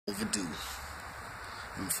overdue.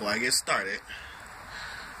 And before I get started,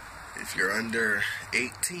 if you're under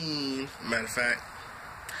 18, matter of fact,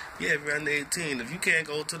 yeah, if you're under 18, if you can't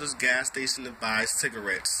go to this gas station to buy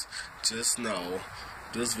cigarettes, just know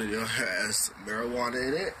this video has marijuana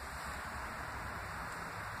in it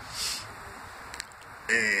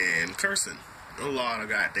and cursing. A lot of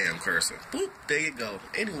goddamn cursing. Boop, there you go.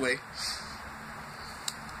 Anyway,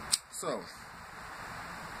 so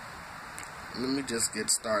let me just get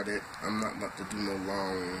started. I'm not about to do no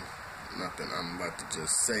long nothing. I'm about to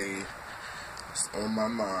just say what's on my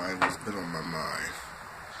mind, what's been on my mind.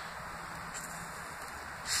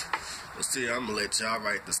 Let's see, I'm gonna let y'all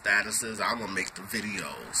write the statuses. I'm gonna make the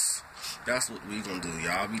videos. That's what we gonna do.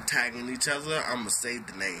 Y'all be tagging each other. I'm gonna save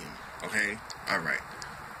the name. Okay? Alright.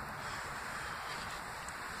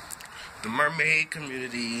 The mermaid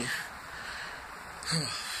community. Oh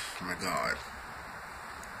my god.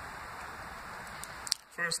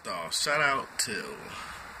 First off, shout out to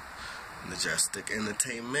Majestic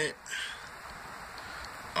Entertainment,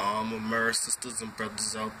 all my MERMAID sisters and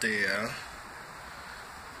brothers out there,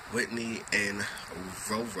 Whitney and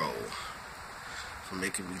Roro, for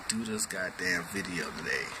making me do this goddamn video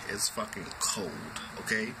today. It's fucking cold,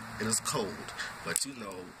 okay? It is cold, but you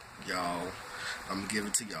know, y'all, I'm gonna give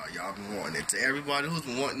it to y'all. Y'all been wanting it. To everybody who's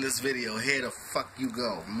been wanting this video, here the fuck you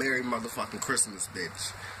go. Merry motherfucking Christmas,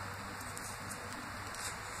 bitch.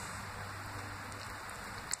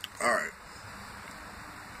 Alright.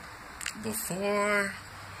 Before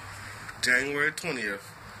January 20th,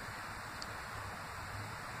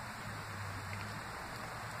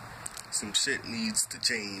 some shit needs to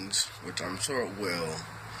change, which I'm sure it will,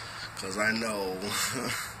 because I know,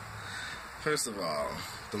 first of all,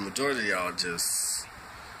 the majority of y'all just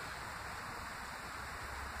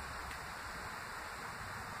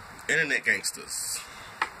internet gangsters,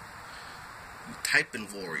 typing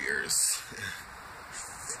warriors.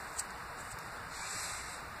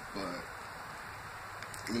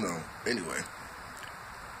 But, you know, anyway,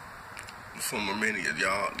 from Romania,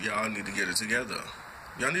 y'all need to get it together.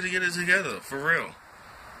 Y'all need to get it together, for real.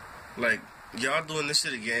 Like, y'all doing this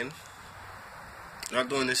shit again. Y'all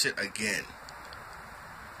doing this shit again.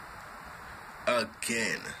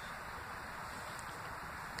 Again.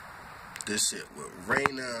 This shit with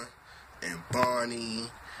Raina and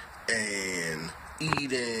Barney and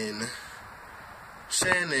Eden,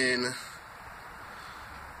 Shannon.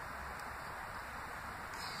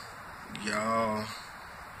 Y'all,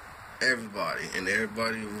 everybody, and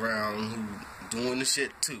everybody around who doing the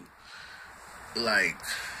shit too. Like,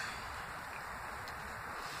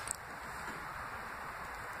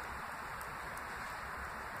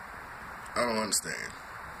 I don't understand.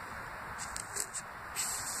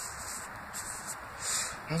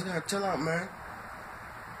 I just gotta chill out, man.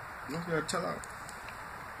 I just gotta chill out.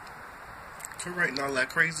 Quit writing all that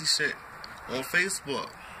crazy shit on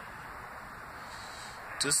Facebook.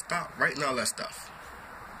 Just stop writing all that stuff.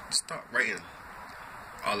 Just stop writing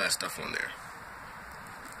all that stuff on there.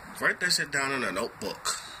 Write that shit down in a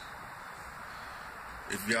notebook.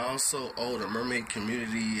 If y'all so old, the mermaid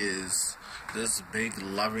community is this big,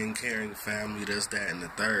 loving, caring family, this, that, and the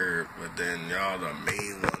third, but then y'all the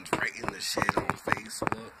main ones writing the shit on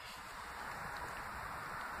Facebook.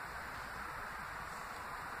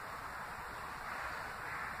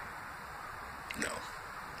 No.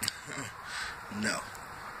 No.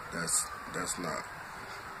 That's not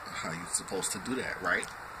how you're supposed to do that, right?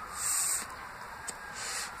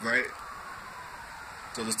 Right?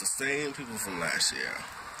 So it's the same people from last year.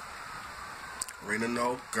 Raina,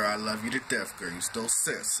 no, girl, I love you to death, girl. You still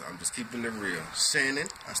sis. I'm just keeping it real. Shannon,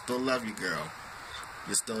 I still love you, girl.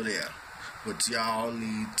 You're still there. But y'all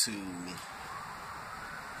need to,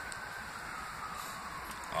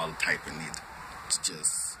 all the typing need to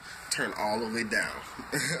just turn all the way down.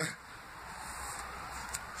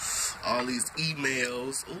 All these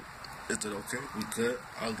emails. Ooh, is it okay? We good?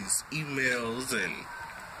 All these emails and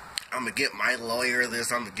I'm gonna get my lawyer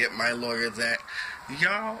this, I'm gonna get my lawyer that.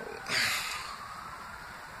 Y'all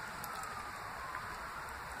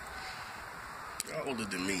older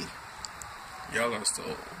than me. Y'all are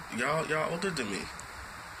so y'all older than me.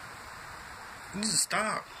 You need to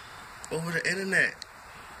stop over the internet.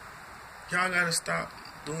 Y'all gotta stop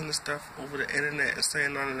doing this stuff over the internet and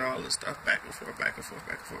saying all this stuff back and forth, back and forth,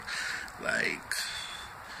 back and forth. Like,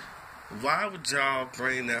 why would y'all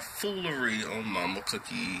bring that foolery on Mama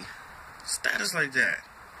Cookie status like that?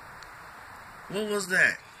 What was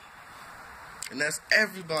that? And that's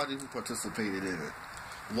everybody who participated in it.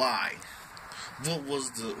 Why? What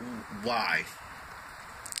was the why?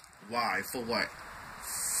 Why? For what?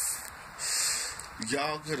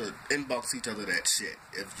 Y'all could have inboxed each other that shit.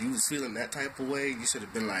 If you was feeling that type of way, you should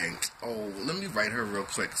have been like, oh, let me write her real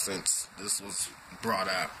quick since this was brought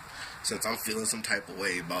up. Since I'm feeling some type of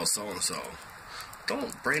way about so-and-so.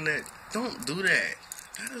 Don't bring that, don't do that.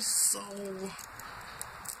 That is so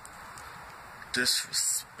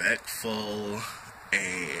disrespectful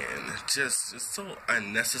and just so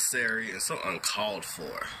unnecessary and so uncalled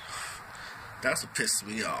for. That's what pissed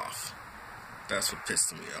me off. That's what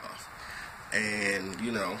pissed me off. And,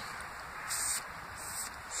 you know,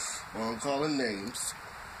 while I'm calling names,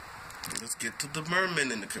 let's get to the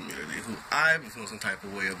mermen in the community who I've been feeling some type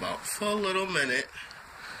of way about for a little minute.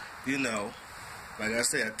 You know, like I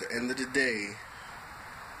said, at the end of the day,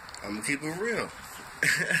 I'm going to keep it real.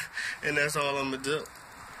 And that's all I'm going to do.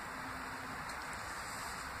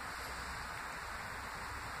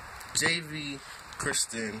 JV,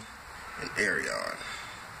 Kristen, and Arion.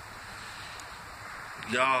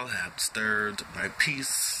 Y'all have disturbed my peace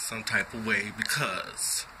some type of way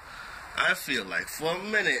because I feel like for a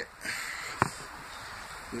minute,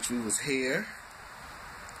 which we was here,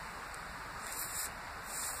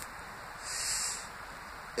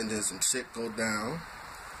 and then some shit go down,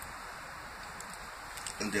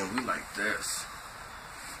 and then we like this.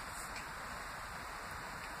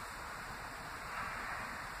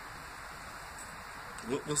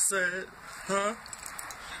 What was said, huh?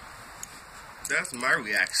 That's my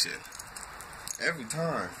reaction every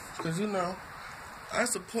time. Because, you know, I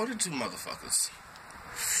supported you motherfuckers.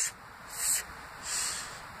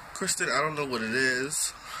 Kristen, I don't know what it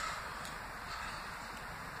is.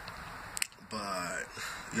 But,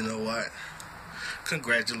 you know what?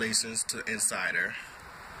 Congratulations to Insider.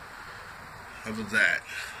 How about that?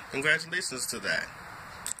 Congratulations to that.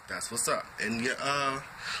 That's what's up. And your,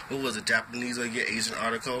 what was it, Japanese or your Asian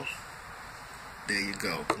article? There you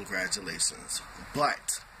go. Congratulations.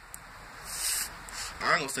 But,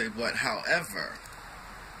 I ain't gonna say but, however,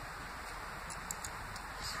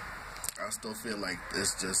 I still feel like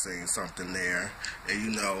it's just saying something there. And, you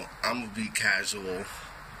know, I'm gonna be casual at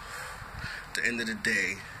the end of the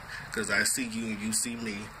day, because I see you and you see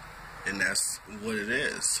me, and that's what it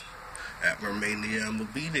is. At Mermaidia, I'm gonna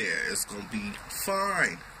be there. It's gonna be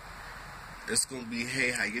fine. It's gonna be,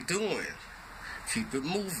 hey, how you doing? Keep it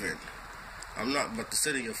moving. I'm not about to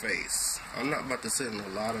sit in your face. I'm not about to sit in a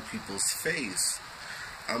lot of people's face.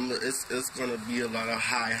 It's gonna be a lot of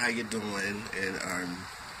hi, how you doing? And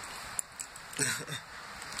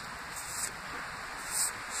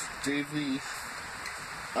JV,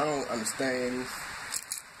 I don't understand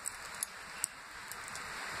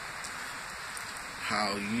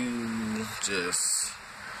how you just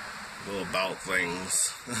go about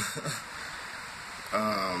things.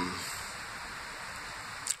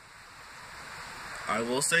 I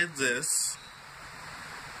will say this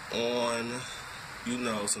on, you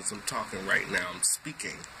know, since I'm talking right now, I'm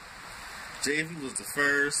speaking. JV was the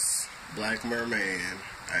first black merman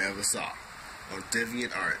I ever saw on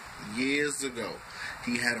DeviantArt years ago.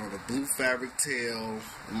 He had on a blue fabric tail,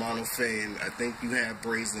 monofin. I think you had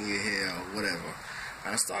braids in your hair or whatever.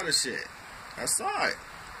 I saw the shit. I saw it.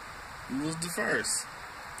 He was the first.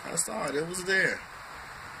 I saw it. It was there.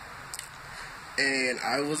 And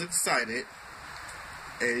I was excited.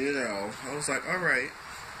 And, you know, I was like, alright.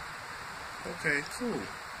 Okay, cool.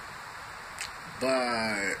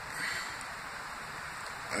 But,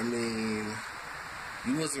 I mean,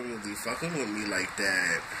 you wasn't really fucking with me like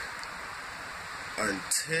that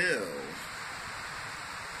until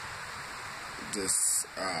this,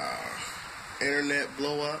 internet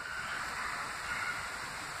blow up.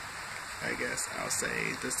 I guess I'll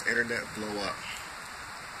say this internet blow up.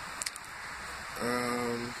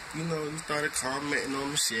 You know, you started commenting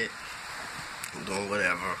on the shit, doing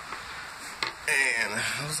whatever, and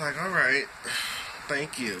I was like, alright,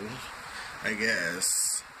 thank you, I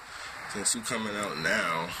guess, since you coming out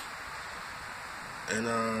now, and,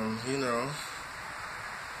 you know,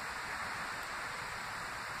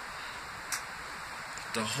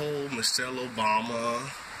 the whole Michelle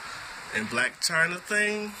Obama and Black China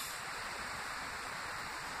thing,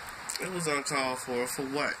 it was uncalled for. For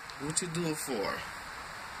what? What you do it for?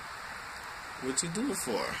 What you do it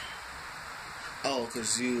for? Oh,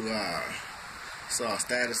 because you saw a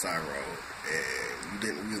status I wrote and you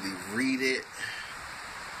didn't really read it.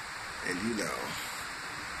 And you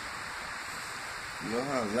know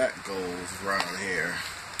how that goes around here.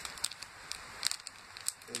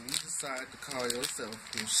 And you decide to call yourself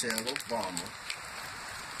Michelle Obama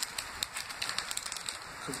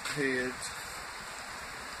compared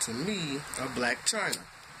to me, a Black China.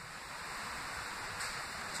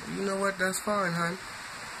 So you know what? That's fine, hon.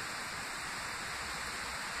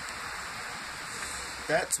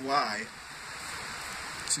 That's why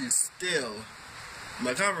she's still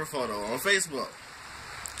my cover photo on Facebook.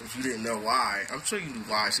 If you didn't know why, I'm sure you knew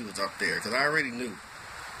why she was up there, because I already knew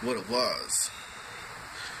what it was.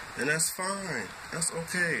 And that's fine. That's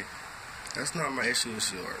okay. That's not my issue,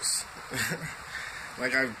 it's yours.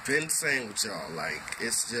 Like I've been saying with y'all, like,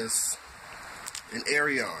 it's just an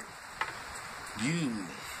Arion. You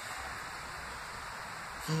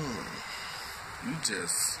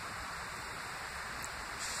just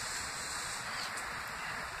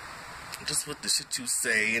with the shit you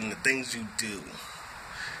say and the things you do,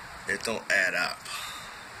 it don't add up.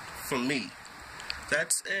 For me,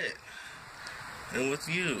 that's it. And with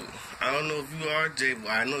you, I don't know if you are Jay, but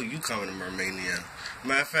I know you coming to Mermaidia.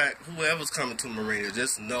 Matter of fact, whoever's coming to Mermaidia,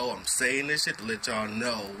 just know I'm saying this shit to let y'all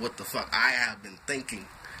know what the fuck I have been thinking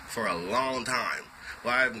for a long time.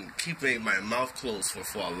 Well, I've been keeping my mouth closed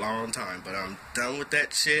for a long time, but I'm done with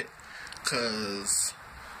that shit, cause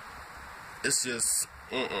it's just,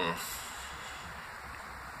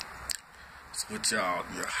 It's with y'all,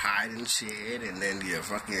 you're hiding shit, and then you're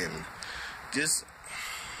fucking, just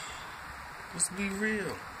be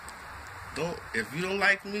real. If you don't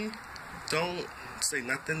like me, don't say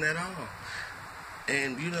nothing at all.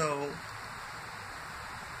 And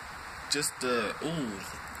just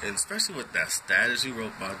and especially with that status you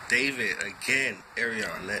wrote about David, again,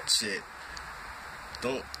 Arion, that shit.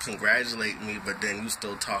 Don't congratulate me, but then you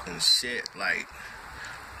still talking shit. Like,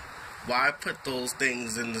 why put those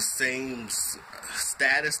things in the same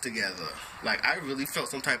status together? Like, I really felt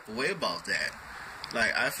some type of way about that.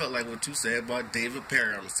 Like, I felt like what you said about David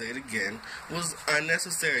Perry, I'm gonna say it again, was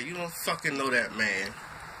unnecessary. You don't fucking know that man.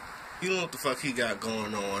 You don't know what the fuck he got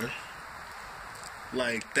going on.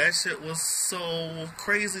 Like, that shit was so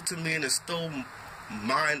crazy to me, and it's still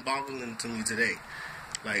mind-boggling to me today.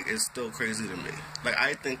 Like, it's still crazy to me. Like,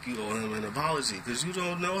 I think you owe him an apology, because you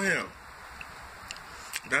don't know him.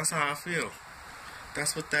 That's how I feel.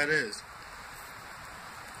 That's what that is.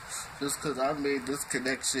 Just because I made this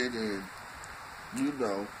connection and,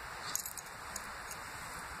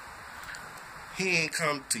 he ain't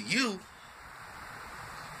come to you.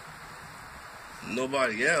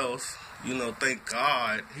 Nobody else. Thank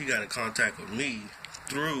God he got in contact with me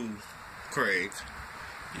through Craig.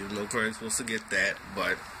 Even though Craig's supposed to get that.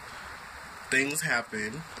 But things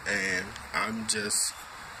happen, and I'm just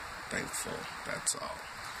thankful. That's all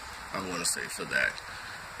I want to say for that.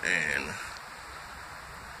 And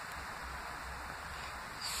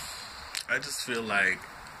I just feel like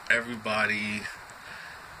everybody,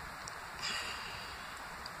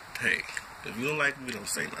 hey, if you don't like me, don't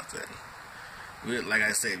say nothing. Like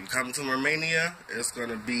I said, if you come to Mermaidia, it's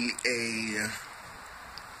gonna be a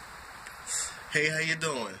hey, how you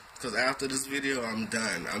doing? Because after this video, I'm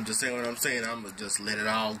done. I'm just saying what I'm saying. I'm gonna just let it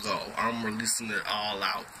all go. I'm releasing it all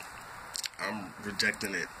out. I'm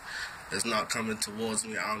rejecting it. It's not coming towards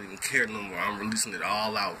me. I don't even care no more. I'm releasing it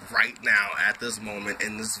all out right now, at this moment,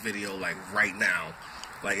 in this video, like right now.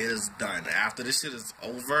 Like, it is done. After this shit is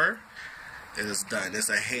over, it is done. It's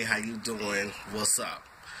a hey, how you doing? What's up?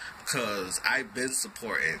 Cause I've been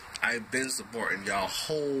supporting y'all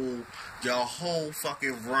whole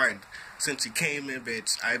fucking run since you came in,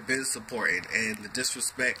 bitch. I've been supporting, and the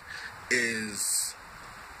disrespect is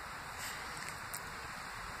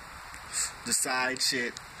the side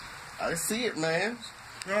shit. I see it, man.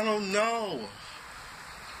 I don't know.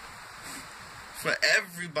 For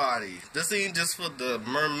everybody. This ain't just for the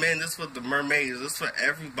mermen. This for the mermaids. This for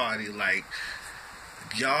everybody. Like,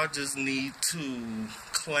 y'all just need to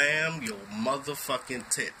clam your motherfucking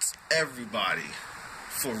tits. Everybody.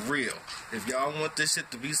 For real. If y'all want this shit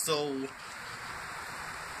to be so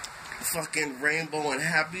fucking rainbow and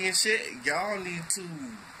happy and shit, y'all need to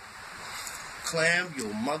clam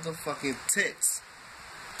your motherfucking tits.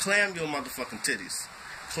 Clam your motherfucking titties.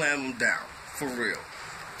 Clam them down. For real.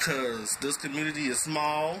 Because this community is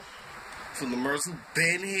small. For the Mers who've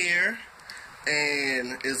been here.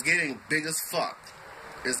 And it's getting big as fuck.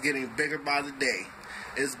 It's getting bigger by the day.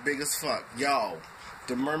 It's big as fuck. Y'all,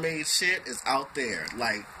 the mermaid shit is out there.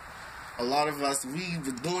 Like, a lot of us, we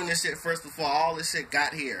been doing this shit first before all this shit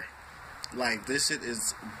got here. Like, this shit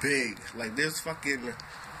is big. Like, this fucking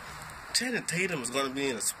Channing Tatum is gonna be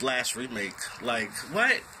in a Splash remake. Like,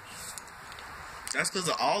 what? That's because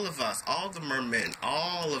of all of us. All the mermen.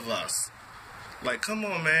 All of us. Like, come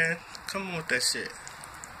on, man. Come on with that shit.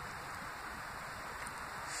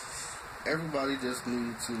 Everybody just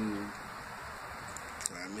need to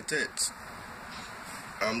climb your tits.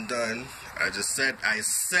 I'm done. I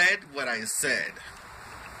said what I said.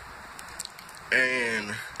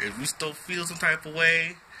 And if you still feel some type of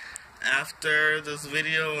way, after this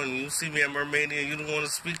video and you see me at MERMAID and you don't want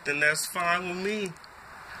to speak, then that's fine with me.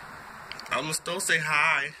 I'm going to still say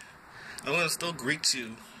hi. I'm going to still greet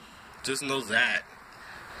you. Just know that.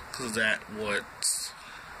 Because that's what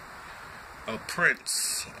a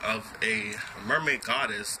prince of a mermaid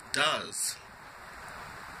goddess does.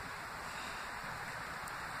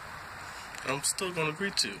 I'm still going to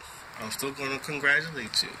greet you. I'm still going to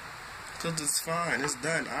congratulate you. Because it's fine. It's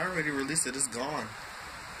done. I already released it. It's gone.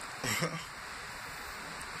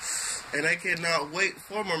 And I cannot wait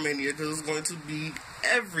for Mermaidia because it's going to be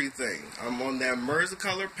everything. I'm on that Merge the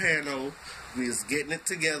Color panel. We is getting it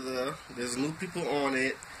together. There's new people on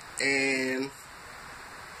it. And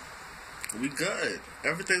we good.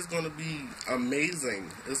 Everything's going to be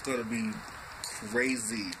amazing. It's going to be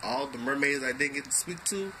crazy. All the mermaids I didn't get to speak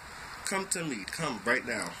to, come to me. Come right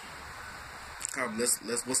now. Come, let's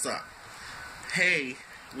what's up? Hey,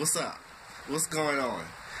 what's up? What's going on?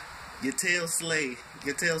 Your tail slay,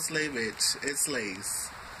 bitch. It slays.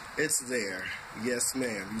 It's there. Yes,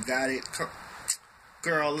 ma'am. You got it. Come.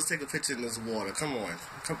 Girl, let's take a picture in this water. Come on.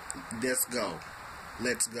 Come. Let's go.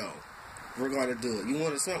 Let's go. We're going to do it. You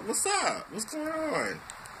want to swim? What's up? What's going on?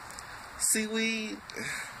 Seaweed.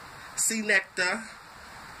 Sea nectar.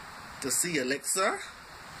 The sea elixir.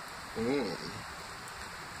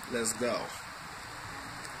 Let's go.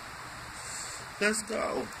 Let's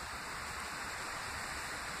go.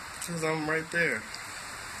 Because I'm right there.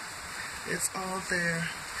 It's all there.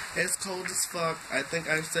 It's cold as fuck. I think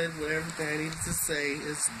I've said everything I needed to say.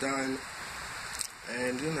 It's done.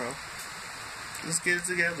 And, you know, let's get it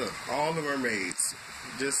together. All the mermaids.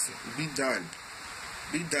 Just be done.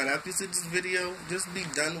 Be done. After you see this video, just be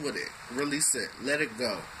done with it. Release it. Let it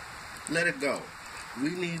go. Let it go. We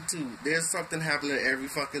need to. There's something happening every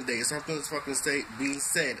fucking day. Something is fucking being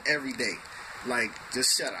said every day. Like,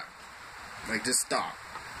 just shut up. Like, just stop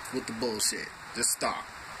with the bullshit. Just stop.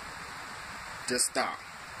 Just stop.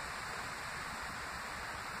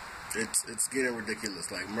 It's getting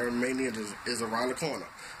ridiculous. Like, Mermaidia is around the corner.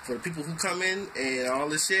 For the people who come in and all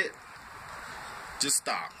this shit, just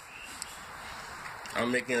stop.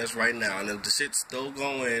 I'm making this right now. And if the shit's still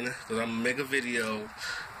going, because I'm going to make a video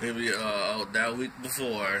maybe that week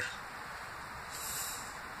before,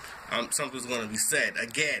 something's going to be said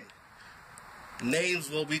again. Names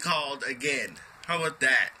will be called again. How about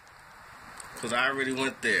that? Because I already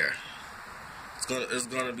went there. It's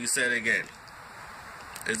gonna be said again.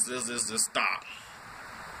 It's just stop.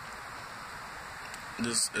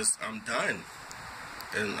 I'm done.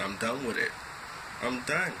 And I'm done with it. I'm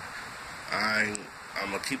done. I'm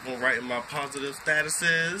gonna keep on writing my positive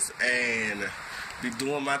statuses and be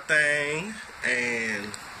doing my thing, and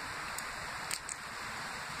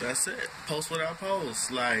that's it. Post what I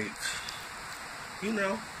post. Like, you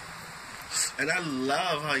know. And I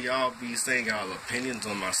love how y'all be saying y'all opinions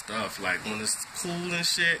on my stuff. Like, when it's cool and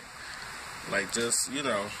shit, like, just, you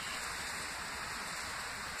know,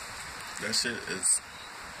 that shit is,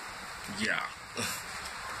 yeah.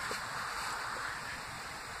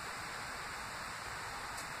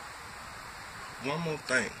 One more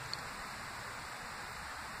thing.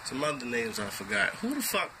 Some other names I forgot. Who the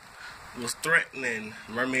fuck was threatening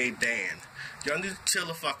Mermaid Dan? Y'all need to chill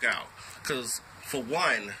the fuck out. Because, for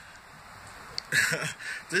one,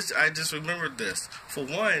 I just remembered this. For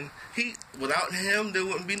one, without him, there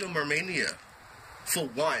wouldn't be no Mermaidia. For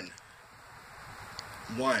one.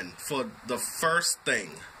 For the first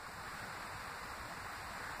thing.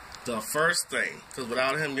 The first thing. Because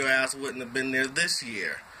without him, your ass wouldn't have been there this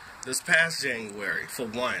year. This past January. For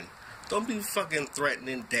one. Don't be fucking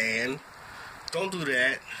threatening Dan. Don't do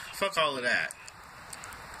that. Fuck all of that.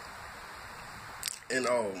 And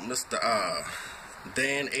Mr.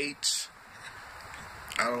 Dan H.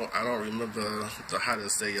 I don't remember how to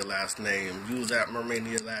say your last name. You was at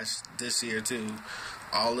Mermaidia this year too.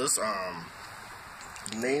 All this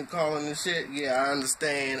name calling and shit. Yeah, I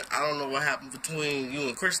understand. I don't know what happened between you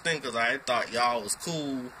and Kristen, because I thought y'all was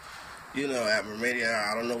cool. You know, at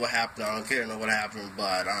Mermaidia. I don't know what happened. I don't care to know what happened,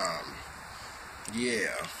 but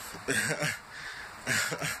yeah.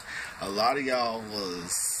 A lot of y'all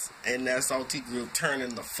was in that salty group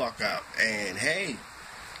turning the fuck up, and hey,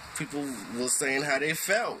 people was saying how they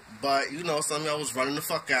felt, but you know, some of y'all was running the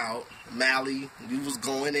fuck out. Mally, you was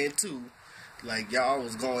going in too. Like, y'all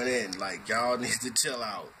was going in. Like, y'all need to chill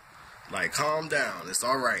out. Like, calm down. It's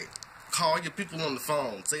alright. Call your people on the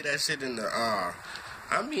phone. Say that shit in the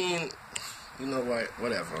I mean, you know what?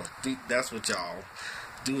 Whatever. That's what y'all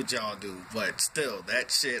do. What y'all do. But still,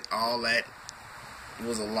 that shit, all that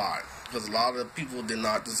was a lot. Because a lot of people did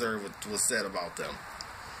not deserve what was said about them.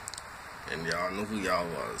 And y'all know who y'all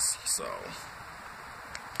was. So,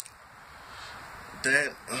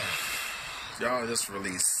 that, y'all just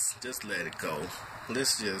release. Just let it go.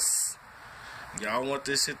 Let's just... Y'all want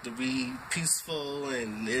this shit to be peaceful,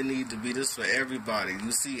 and it need to be this for everybody.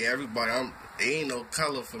 You see, everybody. Ain't no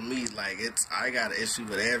color for me. Like, I got an issue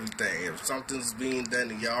with everything. If something's being done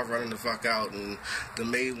and y'all running the fuck out, and the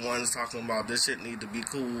main ones talking about this shit need to be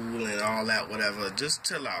cool and all that, whatever, just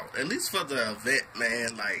chill out. At least for the event,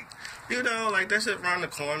 man. Like, you know, like that shit around the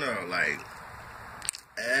corner. Like,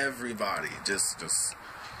 everybody, just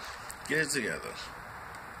get it together.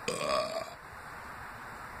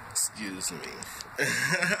 Excuse me.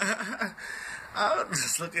 I was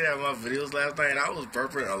just looking at my videos last night, and I was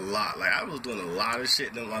burping a lot. Like, I was doing a lot of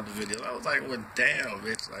shit in my videos. I was like, well, damn,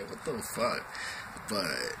 bitch. Like, what the fuck?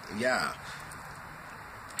 But, yeah.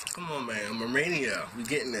 Come on, man. Mermaidia. We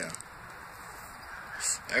getting there.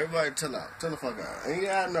 Everybody chill out. Chill the fuck out. And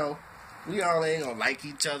yeah, I know. We all ain't gonna like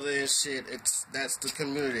each other and shit. That's the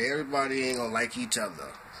community. Everybody ain't gonna like each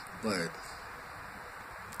other. But,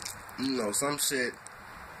 you know, some shit...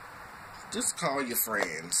 Just call your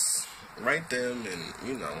friends, write them, and,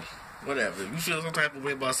 you know, whatever. If you feel some type of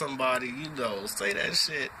way about somebody, you know, say that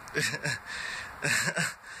shit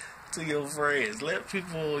to your friends. Let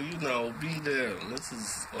people, you know, be them. This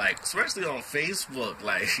is, like, especially on Facebook,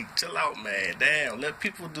 like, chill out, man. Damn, let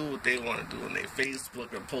people do what they want to do on their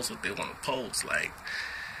Facebook and post what they want to post, like,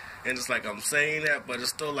 and it's like, I'm saying that, but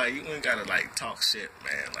it's still like, you ain't gotta, like, talk shit,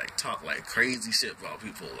 man. Like, talk, like, crazy shit about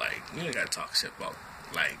people. Like, you ain't gotta talk shit about,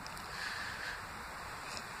 like,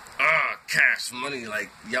 cash money, like,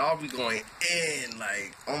 y'all be going in,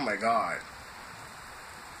 like, oh my god.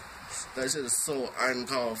 That shit is so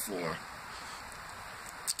uncalled for.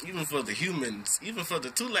 Even for the humans, even for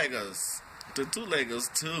the two-leggers. The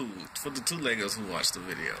two-leggers, too. For the two-leggers who watch the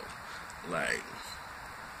video. Like,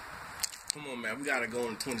 come on, man, we gotta go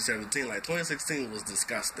in 2017. Like, 2016 was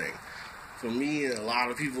disgusting. For me and a lot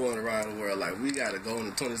of people around the world, like, we gotta go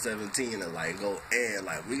into 2017 and, like, go in.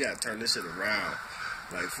 Like, we gotta turn this shit around.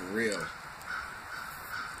 Like, for real.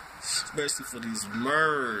 Especially for these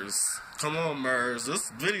MERS. Come on, MERS.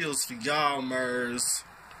 This video's for y'all, MERS.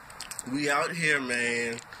 We out here,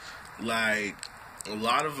 man. Like, a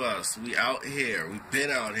lot of us, we out here. We've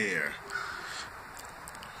been out here.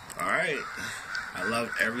 Alright. I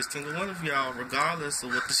love every single one of y'all, regardless of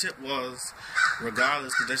what the shit was.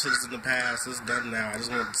 Regardless, because that shit is in the past. It's done now. I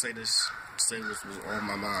just wanted to say this, say what was on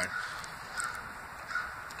my mind.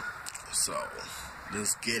 So,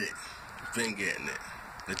 let's get it. Been getting it.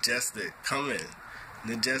 Majestic, coming.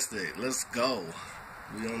 Majestic, let's go.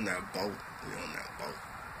 We on that boat. We on that boat.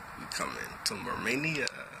 We coming to Mermaidia.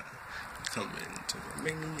 We coming to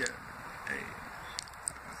Romania. Hey.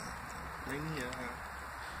 Romania.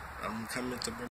 I'm coming to